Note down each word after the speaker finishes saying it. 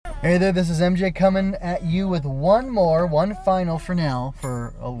Hey there, this is MJ coming at you with one final for now,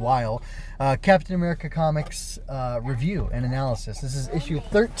 for a while, Captain America Comics review and analysis. This is issue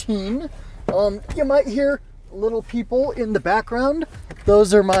 13. You might hear little people in the background.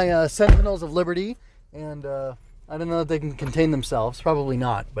 Those are my Sentinels of Liberty, and I don't know if they can contain themselves. Probably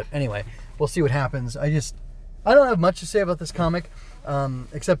not, but anyway, we'll see what happens. I don't have much to say about this comic,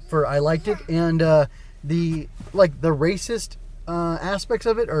 except for I liked it, and the racist aspects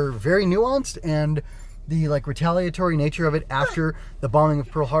of it are very nuanced, and the retaliatory nature of it after the bombing of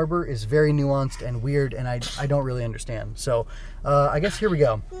Pearl Harbor is very nuanced and weird, and I don't really understand. So I guess here we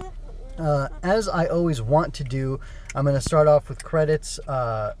go. As I always want to do, I'm going to start off with credits.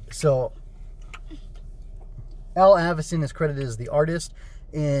 So Al Avison is credited as the artist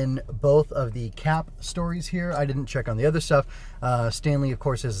in both of the Cap stories here. I didn't check on the other stuff. Stan Lee, of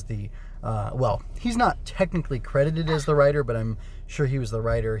course, is the he's not technically credited as the writer, but I'm sure he was the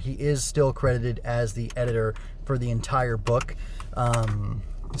writer. He is still credited as the editor for the entire book.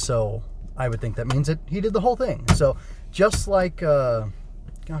 So I would think that means that he did the whole thing. So just like,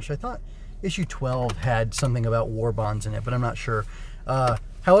 gosh, I thought issue 12 had something about war bonds in it, but I'm not sure.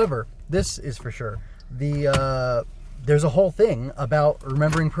 However, this is for sure. There's a whole thing about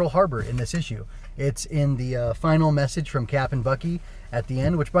remembering Pearl Harbor in this issue. It's in the final message from Cap and Bucky at the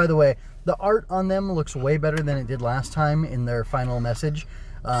end, which, by the way, the art on them looks way better than it did last time in their final message.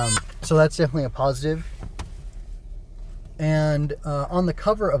 So that's definitely a positive. And on the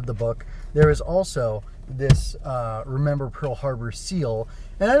cover of the book, there is also this Remember Pearl Harbor seal.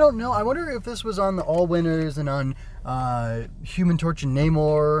 And I don't know, I wonder if this was on the All Winners and on Human Torch and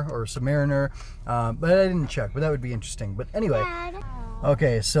Namor or Submariner, but I didn't check, but that would be interesting. But anyway,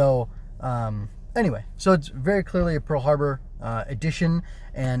 okay, so anyway, so it's very clearly a Pearl Harbor edition,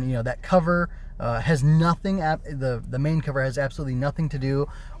 and you know that cover has nothing. The main cover has absolutely nothing to do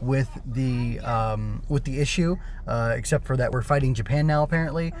with the issue, except for that we're fighting Japan now,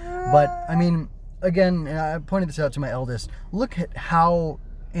 apparently. But I mean, again, I pointed this out to my eldest. Look at how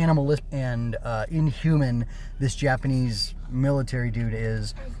animalistic and inhuman this Japanese military dude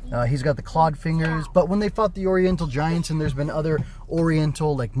is. He's got the clawed fingers, but when they fought the Oriental Giants, and there's been other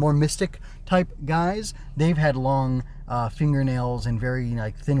Oriental, more mystic type guys, they've had long fingernails and very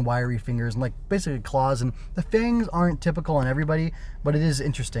thin wiry fingers and basically claws, and the fangs aren't typical on everybody, but it is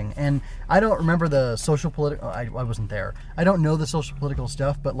interesting. And I don't remember the social political, I wasn't there, I don't know the social political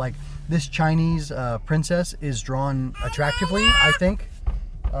stuff, but this Chinese princess is drawn attractively, I think.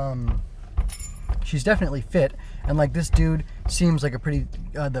 She's definitely fit, and this dude seems like a pretty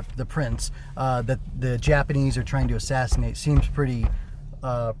the prince that the Japanese are trying to assassinate seems pretty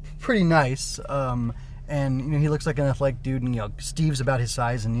nice, and he looks like an athletic dude, and Steve's about his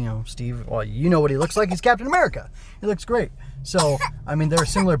size, and Steve, well, you know what he looks like, he's Captain America, he looks great. So I mean, they're a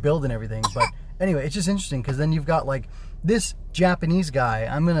similar build and everything, but anyway, it's just interesting because then you've got this Japanese guy.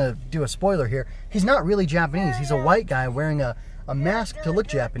 I'm gonna do a spoiler here, he's not really Japanese, he's a white guy wearing a mask to look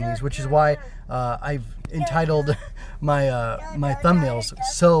Japanese, which is why I've entitled my thumbnails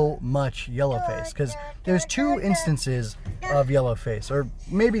So Much Yellowface, because there's 2 instances of yellowface, or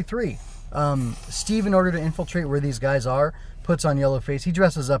maybe 3. Steve, in order to infiltrate where these guys are, puts on yellowface. He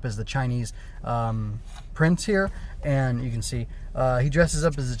dresses up as the Chinese prince here, and you can see he dresses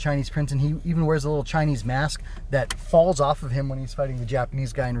up as the Chinese prince, and he even wears a little Chinese mask that falls off of him when he's fighting the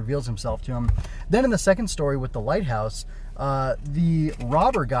Japanese guy and reveals himself to him. Then in the second story with the lighthouse, the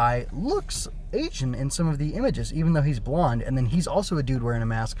robber guy looks Asian in some of the images, even though he's blonde, and then he's also a dude wearing a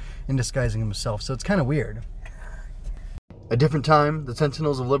mask and disguising himself, so it's kind of weird. A different time, the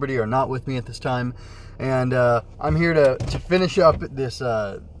Sentinels of Liberty are not with me at this time, and I'm here to finish up this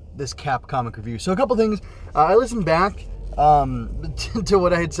this Cap comic review. So a couple things, I listened back to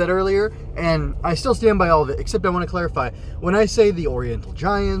what I had said earlier, and I still stand by all of it, except I want to clarify, when I say the Oriental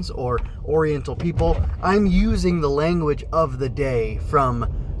Giants or Oriental people, I'm using the language of the day from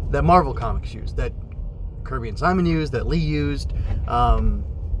that Marvel Comics used, that Kirby and Simon used, that Lee used,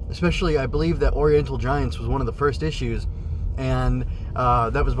 especially I believe that Oriental Giants was one of the first issues, and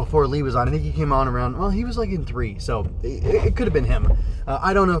that was before Lee was on. I think he came on around, well, he was in 3, so it could have been him.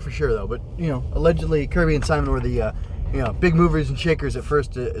 I don't know for sure though, but allegedly Kirby and Simon were the big movers and shakers at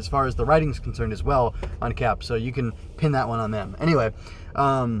first, as far as the writing's concerned as well on Cap, so you can pin that one on them. Anyway,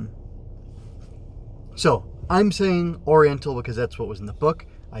 so I'm saying Oriental because that's what was in the book.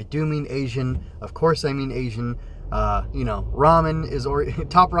 I do mean Asian. Of course I mean Asian. Ramen is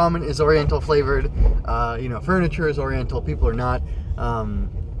top ramen is Oriental flavored. Furniture is Oriental. People are not. I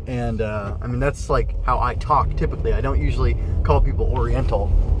mean, that's how I talk typically. I don't usually call people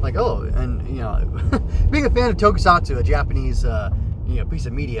Oriental. Being a fan of Tokusatsu, a Japanese piece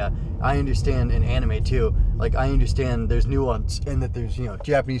of media, I understand in anime too. Like, I understand there's nuance and that there's,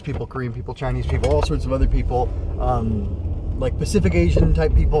 Japanese people, Korean people, Chinese people, all sorts of other people. Like Pacific Asian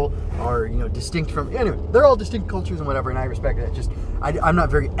type people are, distinct from, anyway, they're all distinct cultures and whatever, and I respect that. Just, I'm not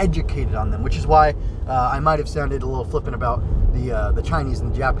very educated on them, which is why I might have sounded a little flippant about the Chinese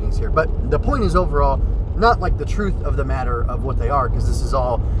and the Japanese here. But the point is overall, not like the truth of the matter of what they are, because this is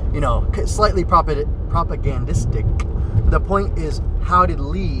all, slightly propagandistic. The point is, how did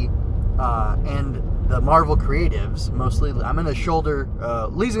Lee and the Marvel creatives, mostly, Lee's going to shoulder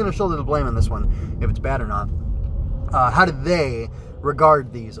the blame on this one, if it's bad or not. How did they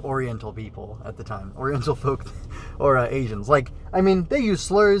regard these Oriental people at the time? Oriental folk or Asians. Like, I mean, they use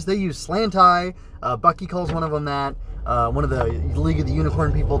slurs, they use slant eye. Bucky calls one of them that. One of the League of the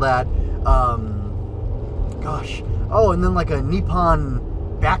Unicorn people that. Oh, and then like a Nippon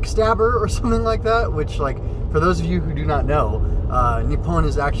backstabber or something like that, which, like, for those of you who do not know, Nippon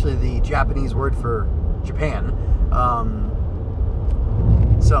is actually the Japanese word for Japan.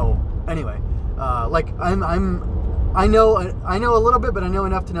 So, anyway, like, I know a little bit, but I know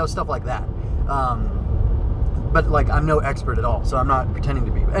enough to know stuff like that. But, like, I'm no expert at all, so I'm not pretending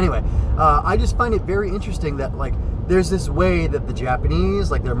to be. But anyway, I just find it very interesting that, like, there's this way that the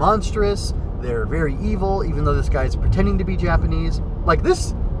Japanese, like, they're monstrous, they're very evil, even though this guy's pretending to be Japanese. Like,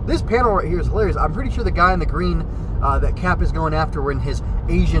 this panel right here is hilarious. I'm pretty sure the guy in the green that Cap is going after, when his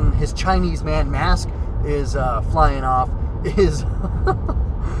Chinese man mask is flying off, is...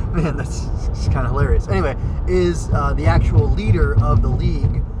 Man, that's kind of hilarious. Anyway, is the actual leader of the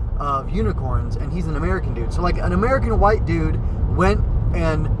League of Unicorns, and he's an American dude. So, like, an American white dude went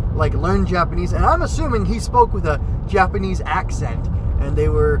and, like, learned Japanese, and I'm assuming he spoke with a Japanese accent, and they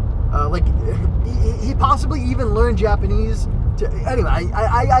were, like, he possibly even learned Japanese. Anyway,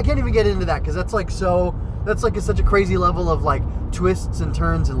 I can't even get into that, because that's, like, such a crazy level of, like, twists and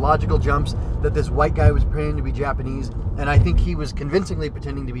turns and logical jumps that this white guy was pretending to be Japanese, and I think he was convincingly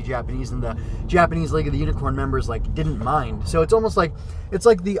pretending to be Japanese, and the Japanese League of the Unicorn members, like, didn't mind. So it's almost like, it's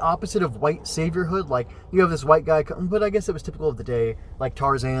like the opposite of white saviorhood. Like, you have this white guy, but I guess it was typical of the day, like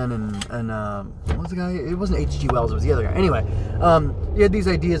Tarzan and what was the guy? It wasn't H.G. Wells, it was the other guy. Anyway, you had these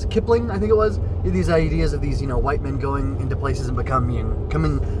ideas, Kipling, I think it was, you had these ideas of these, white men going into places and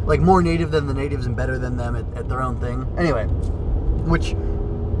becoming, like, more native than the natives and better than them at their own thing. Anyway,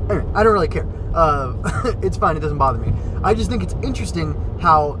 I don't really care. It's fine, it doesn't bother me. I just think it's interesting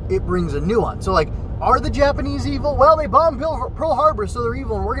how it brings a nuance. So, like, are the Japanese evil? Well, they bombed Pearl Harbor, so they're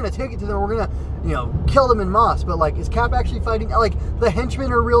evil, and we're going to take it to them, we're going to, kill them en masse. But, like, is Cap actually fighting? Like, the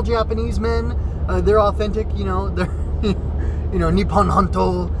henchmen are real Japanese men. They're authentic, they're, Nippon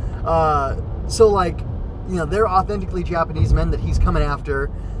Honto. So, like, they're authentically Japanese men that he's coming after.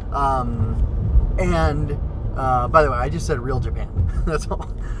 And... by the way, I just said real Japan. That's all.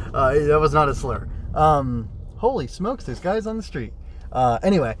 That was not a slur. Holy smokes, there's guys on the street.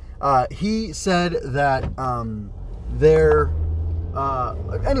 Anyway, he said that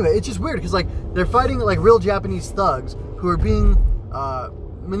anyway, it's just weird because, like, they're fighting, like, real Japanese thugs who are being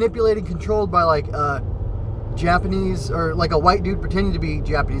manipulated, controlled by, like, Japanese, or like a white dude pretending to be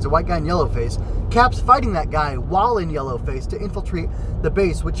Japanese, a white guy in yellowface. Cap's fighting that guy while in yellowface to infiltrate the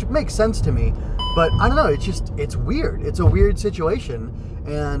base, which makes sense to me. But I don't know, it's weird. It's a weird situation.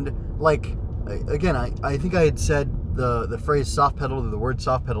 And, like, again, I think I had said the phrase soft pedaled, or the word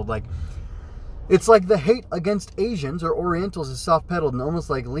soft pedaled, like, it's like the hate against Asians or Orientals is soft pedaled, and almost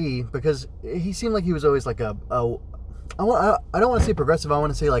like Lee, because he seemed like he was always like I don't want to say progressive, I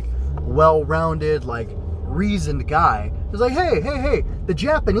want to say, like, well-rounded, like, reasoned guy. It's like, hey, the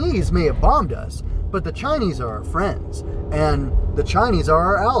Japanese may have bombed us, but the Chinese are our friends, and the Chinese are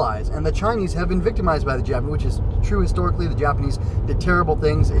our allies, and the Chinese have been victimized by the Japanese, which is true historically. The Japanese did terrible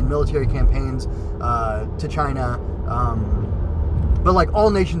things in military campaigns to China, but, like, all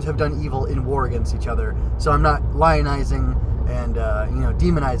nations have done evil in war against each other, so I'm not lionizing and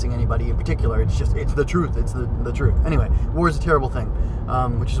demonizing anybody in particular. It's the truth. It's the truth. Anyway, war is a terrible thing,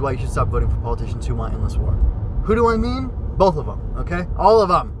 which is why you should stop voting for politicians who want endless war. Who do I mean? Both of them, okay? All of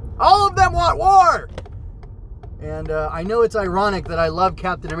them want war! And I know it's ironic that I love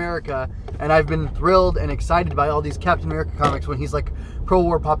Captain America, and I've been thrilled and excited by all these Captain America comics when he's, like,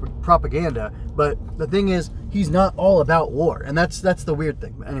 pro-war propaganda, but the thing is, he's not all about war, and that's the weird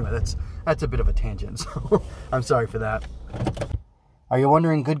thing. But anyway, that's a bit of a tangent, so I'm sorry for that. Are you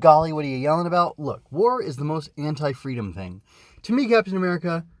wondering, good golly, what are you yelling about? Look, war is the most anti-freedom thing. To me, Captain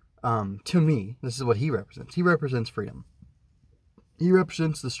America, this is what he represents. He represents freedom. He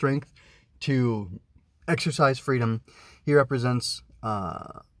represents the strength to exercise freedom. He represents,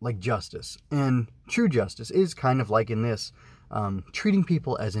 like, justice. And true justice is kind of like in this, treating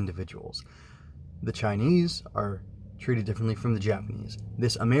people as individuals. The Chinese are treated differently from the Japanese.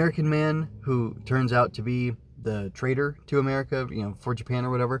 This American man who turns out to be the traitor to America, for Japan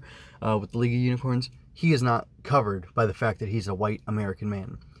or whatever, with the League of Unicorns, he is not covered by the fact that he's a white American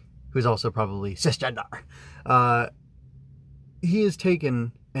man, who's also probably cisgender. He is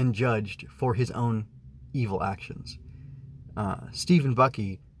taken and judged for his own evil actions. Steve and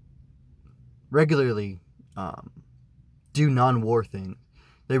Bucky regularly do non-war things.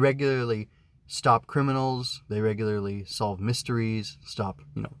 They regularly stop criminals. They regularly solve mysteries. Stop,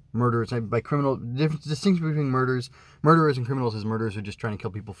 murders. By criminal, the distinction between murderers and criminals is murderers are just trying to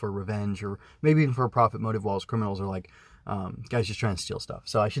kill people for revenge or maybe even for a profit motive, while criminals are like guys just trying to steal stuff.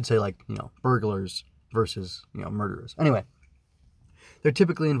 So I should say burglars versus murderers. Anyway, they're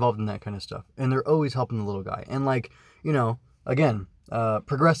typically involved in that kind of stuff, and they're always helping the little guy. And again,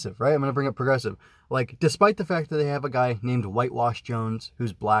 progressive, right? I'm gonna bring up progressive. Despite the fact that they have a guy named Whitewash Jones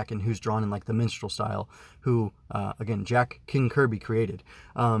who's black and who's drawn in the minstrel style, who again Jack King Kirby created.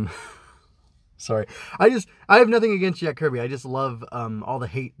 Sorry, I have nothing against Jack Kirby. I just love all the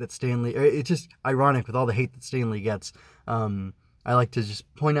hate that Stanley. It's just ironic with all the hate that Stanley gets. I like to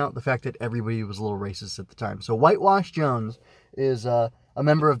just point out the fact that everybody was a little racist at the time. So Whitewash Jones is a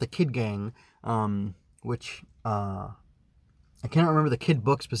member of the Kid Gang, which I cannot remember the Kid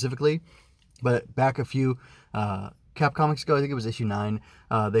book specifically. But back a few Cap Comics ago, I think it was issue 9,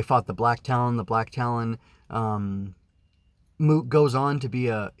 they fought the Black Talon. The Black Talon goes on to be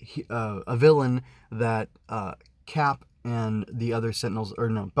a villain that Cap and the other Sentinels,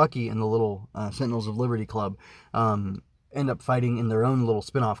 Bucky and the little Sentinels of Liberty Club end up fighting in their own little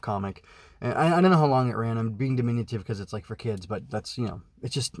spin-off comic. And I don't know how long it ran. I'm being diminutive because it's for kids, but that's,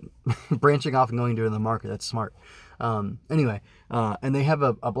 it's just branching off and going to the market. That's smart. Anyway, and they have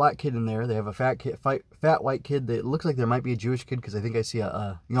a black kid in there. They have a fat white kid that looks like there might be a Jewish kid, because I think I see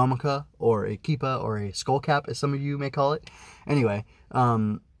a yarmulke or a kippah or a skull cap, as some of you may call it. Anyway,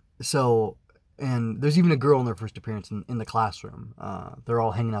 and there's even a girl in their first appearance in the classroom. They're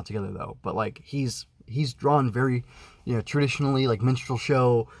all hanging out together though, but he's drawn very, traditionally minstrel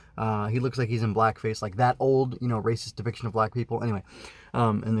show. He looks like he's in blackface, that old, racist depiction of black people. Anyway,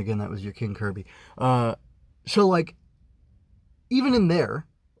 and again, that was your King Kirby. So even in there,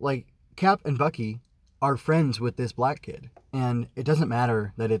 Cap and Bucky are friends with this black kid, and it doesn't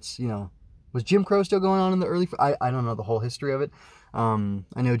matter that it's, was Jim Crow still going on in the early, I don't know the whole history of it. I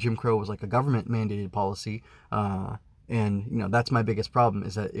know Jim Crow was a government mandated policy, and that's my biggest problem,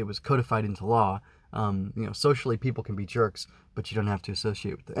 is that it was codified into law. Socially people can be jerks, but you don't have to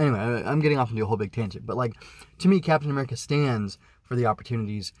associate with it. Anyway, I'm getting off into a whole big tangent, but to me, Captain America stands for the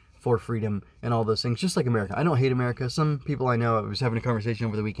opportunities for freedom and all those things, just like America. I don't hate America. Some people I know, I was having a conversation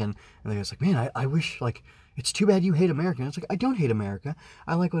over the weekend, and they was man, I wish, it's too bad you hate America. And it's I don't hate America.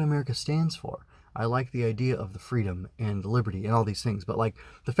 I like what America stands for. I like the idea of the freedom and the liberty and all these things. But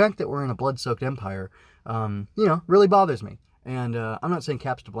the fact that we're in a blood-soaked empire, really bothers me. And I'm not saying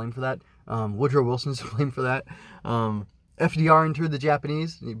Cap's to blame for that. Woodrow Wilson's to blame for that. FDR entered the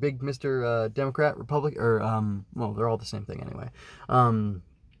Japanese, big Mr. Democrat, Republic, or, they're all the same thing anyway.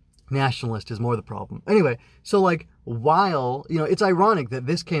 Nationalist is more the problem. Anyway, so while, it's ironic that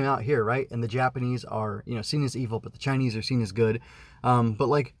this came out here, right? And the Japanese are, seen as evil, but the Chinese are seen as good. But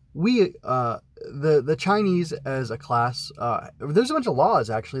we, the Chinese as a class, there's a bunch of laws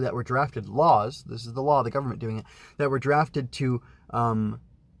actually that were drafted, this is the law, the government doing it, that were drafted to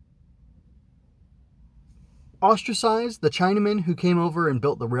ostracize the Chinamen who came over and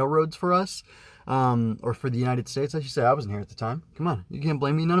built the railroads for us, or for the United States, I should say. I wasn't here at the time. Come on, you can't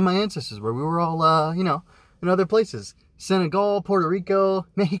blame me. None of my ancestors were. We were all, in other places. Senegal, Puerto Rico,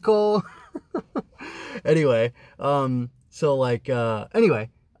 Mexico. Anyway, it's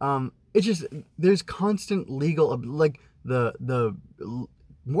just, there's constant legal, the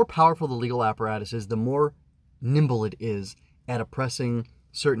more powerful the legal apparatus is, the more nimble it is at oppressing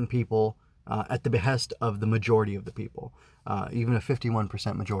certain people at the behest of the majority of the people, even a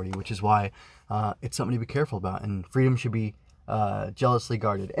 51% majority, which is why it's something to be careful about, and freedom should be jealously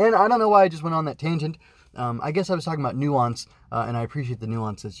guarded. And I don't know why I just went on that tangent. I guess I was talking about nuance, and I appreciate the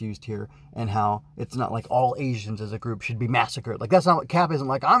nuance that's used here, and how it's not all Asians as a group should be massacred. That's not what Cap isn't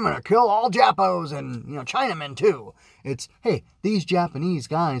I'm going to kill all Japos and, Chinamen too. It's, hey, these Japanese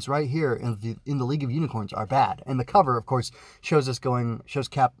guys right here in the League of Unicorns are bad. And the cover, of course, shows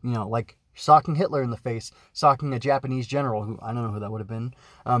Cap, socking Hitler in the face, socking a Japanese general, who I don't know who that would have been,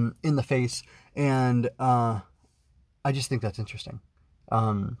 in the face. And I just think that's interesting.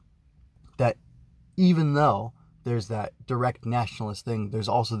 That even though there's that direct nationalist thing, there's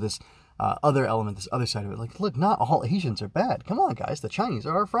also this other element, this other side of it. Like, look, not all Asians are bad. Come on, guys, the Chinese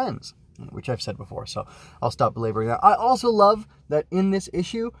are our friends, which I've said before, so I'll stop belaboring that. I also love that in this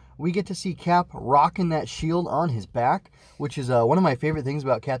issue, we get to see Cap rocking that shield on his back, which is one of my favorite things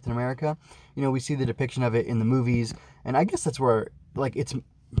about Captain America. You know, we see the depiction of it in the movies, and I guess that's where, like, it's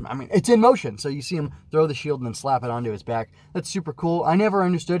in motion. So you see him throw the shield and then slap it onto his back. That's super cool. I never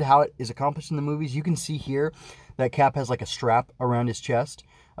understood how it is accomplished in the movies. You can see here that Cap has like a strap around his chest,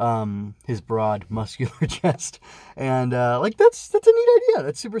 his broad, muscular chest. And like that's a neat idea.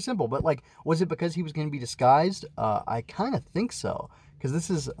 That's super simple. But like, was it because he was going to be disguised? I kind of think so. Because this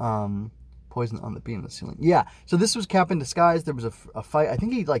is poison on the beam of the ceiling. Yeah, so this was Cap in disguise. There was a fight. I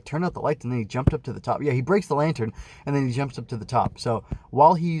think he like turned out the lights and then he jumped up to the top. Yeah, he breaks the lantern and then he jumps up to the top. So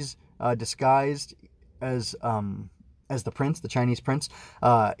while he's disguised as the prince, the Chinese prince,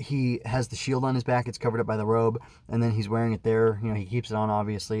 he has the shield on his back. It's covered up by the robe, and then he's wearing it there. You know, he keeps it on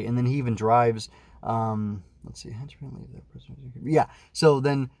obviously, and then he even drives. Let's see, yeah. So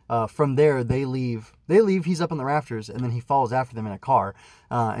then from there they leave. He's up on the rafters, and then he follows after them in a car,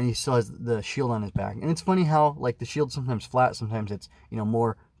 and he still has the shield on his back. And it's funny how like the shield's sometimes flat, sometimes it's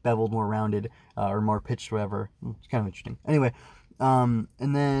more beveled, more rounded, or more pitched, whatever. It's kind of interesting. Anyway, and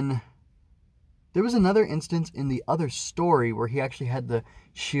then there was another instance in the other story where he actually had the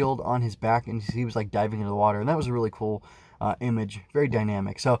shield on his back, and he was like diving into the water, and that was a really cool image, very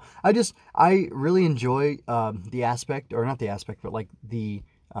dynamic. So I really enjoy the aspect, or not the aspect, but like the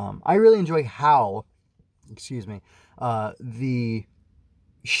I really enjoy how, the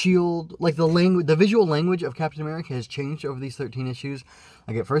shield, like the visual language of Captain America has changed over these 13 issues.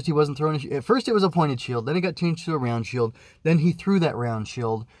 Like at first he wasn't throwing at first it was a pointed shield, then it got changed to a round shield, then he threw that round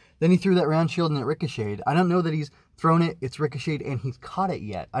shield, and it ricocheted. I don't know that he's thrown it, it's ricocheted, and he's caught it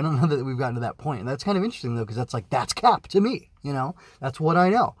yet. I don't know that we've gotten to that point. And that's kind of interesting, though, because that's Cap to me, That's what I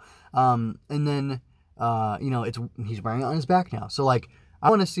know. And then, he's wearing it on his back now. So, like, I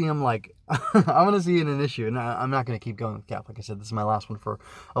want to see him, like, I want to see it in an issue. And I'm not going to keep going with Cap. Like I said, this is my last one for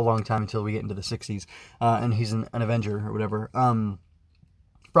a long time until we get into the 60s. And he's an Avenger or whatever. That's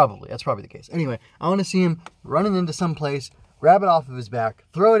probably the case. Anyway, I want to see him running into some place, grab it off of his back,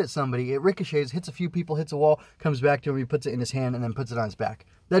 throw it at somebody, it ricochets, hits a few people, hits a wall, comes back to him, he puts it in his hand, and then puts it on his back.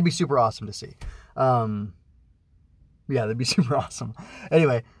 That'd be super awesome to see. Yeah, that'd be super awesome.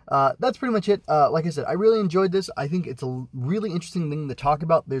 Anyway, that's pretty much it. Like I said, I really enjoyed this. I think it's a really interesting thing to talk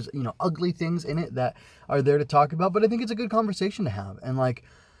about. There's, ugly things in it that are there to talk about, but I think it's a good conversation to have. And, like,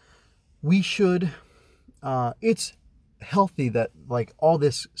 we should, it's healthy that like all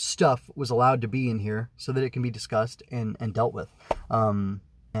this stuff was allowed to be in here so that it can be discussed and dealt with, and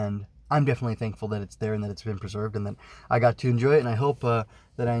I'm definitely thankful that it's there and that it's been preserved and that I got to enjoy it, and I hope that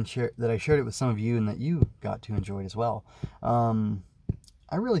I shared it with some of you and that you got to enjoy it as well.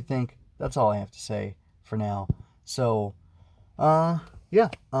 I really think that's all I have to say for now. So yeah,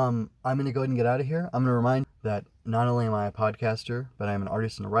 I'm gonna go ahead and get out of here. I'm gonna remind that not only am I a podcaster, but I'm an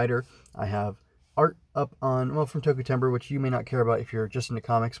artist and a writer. I have art up on, from Tokutember, which you may not care about if you're just into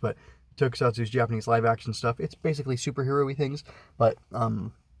comics, but Tokusatsu's Japanese live action stuff. It's basically superhero-y things, but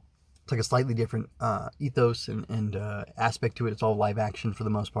it's like a slightly different ethos and aspect to it. It's all live action for the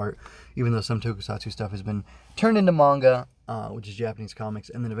most part, even though some Tokusatsu stuff has been turned into manga, which is Japanese comics,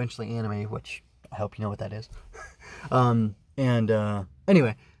 and then eventually anime, which I hope you know what that is.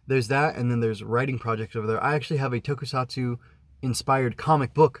 Anyway, there's that, and then there's writing projects over there. I actually have a Tokusatsu-inspired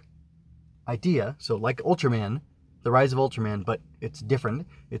comic book idea, so like Ultraman, The Rise of Ultraman, but it's different,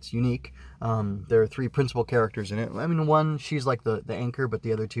 it's unique. There are 3 principal characters in it. I mean, one, she's like the anchor, but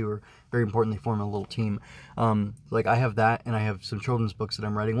the other 2 are very important. They form a little team. Like I have that, and I have some children's books that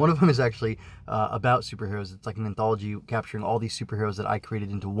I'm writing. One of them is actually about superheroes. It's like an anthology capturing all these superheroes that I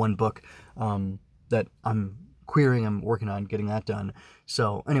created into one book that I'm querying, I'm working on getting that done.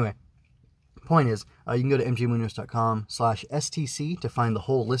 So anyway, point is, you can go to mjmunoz.com/stc to find the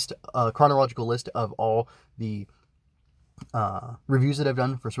whole list, chronological list of all the reviews that I've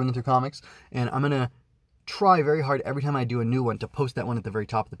done for Swinging Through Comics, and I'm going to try very hard every time I do a new one to post that one at the very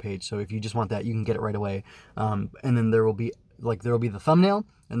top of the page. So if you just want that, you can get it right away. And then there will be the thumbnail,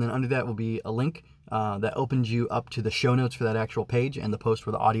 and then under that will be a link that opens you up to the show notes for that actual page and the post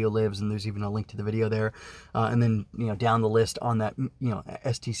where the audio lives, and there's even a link to the video there. And then down the list on that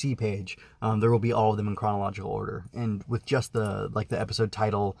STC page, there will be all of them in chronological order, and with just the episode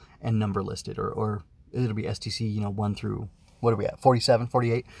title and number listed, or it'll be STC 1 through, what are we at, 47,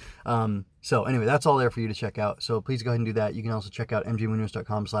 48. So anyway, that's all there for you to check out. So please go ahead and do that. You can also check out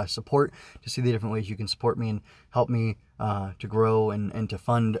mjmunoz.com/support to see the different ways you can support me and help me to grow and to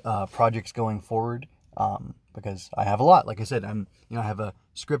fund projects going forward. because I have a lot. Like I said, I have a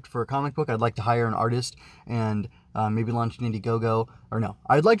script for a comic book. I'd like to hire an artist and maybe launch an Indiegogo. Or no,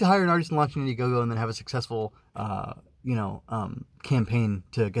 I'd like to hire an artist and launch an Indiegogo and then have a successful, campaign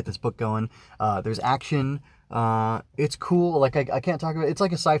to get this book going. There's action. It's cool. Like I can't talk about it. It's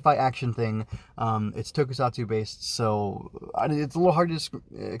like a sci-fi action thing. It's tokusatsu based, so it's a little hard to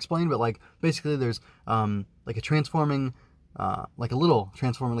explain. But like basically, there's like a transforming. Like a little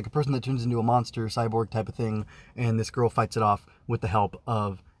transformer, like a person that turns into a monster, cyborg type of thing, and this girl fights it off with the help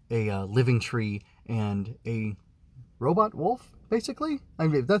of a living tree and a robot wolf, basically. I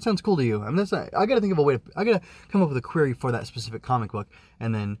mean, if that sounds cool to you, I mean, I gotta think of a way I gotta come up with a query for that specific comic book,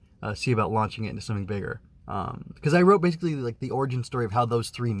 and then see about launching it into something bigger. Because I wrote basically like the origin story of how those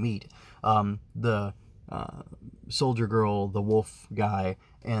three meet. The soldier girl, the wolf guy,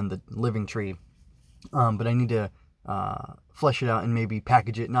 and the living tree. But I need to flesh it out and maybe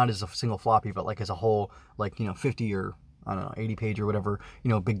package it not as a single floppy, but like as a whole, like 50 or I don't know 80 page or whatever,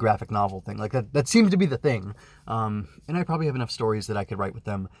 big graphic novel thing. Like that seems to be the thing. And I probably have enough stories that I could write with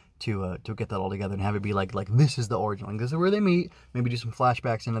them to get that all together and have it be like this is the origin. Like this is where they meet. Maybe do some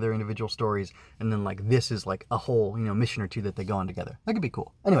flashbacks into their individual stories, and then like this is like a whole mission or two that they go on together. That could be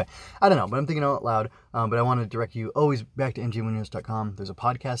cool. Anyway, I don't know, but I'm thinking out loud. But I want to direct you always back to mjmunoz.com. There's a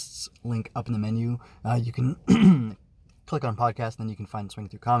podcasts link up in the menu. You can click on podcast, and then you can find Swing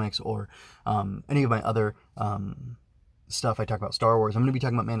Through Comics or any of my other stuff. I talk about Star Wars. I'm going to be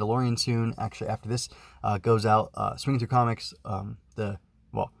talking about Mandalorian soon. Actually, after this goes out, Swing Through Comics,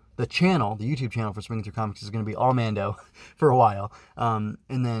 the channel, the YouTube channel for Swing Through Comics is going to be all Mando for a while. And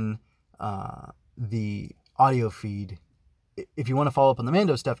then the audio feed, if you want to follow up on the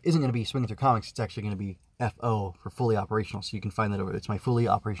Mando stuff, isn't going to be Swing Through Comics. It's actually going to be FO for Fully Operational. So you can find that over. It's my Fully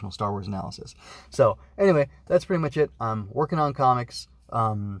Operational Star Wars analysis. So anyway, that's pretty much it. I'm working on comics.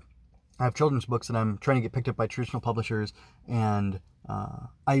 I have children's books that I'm trying to get picked up by traditional publishers, and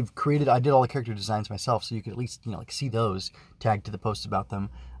I did all the character designs myself, so you could at least see those tagged to the posts about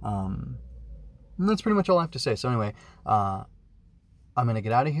them. And that's pretty much all I have to say. So anyway, I'm gonna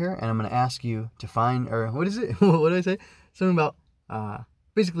get out of here, and I'm gonna ask you to find, or what is it? What did I say? Something about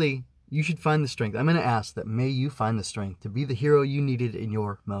basically you should find the strength. I'm gonna ask that may you find the strength to be the hero you needed in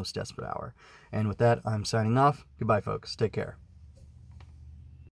your most desperate hour. And with that, I'm signing off. Goodbye, folks. Take care.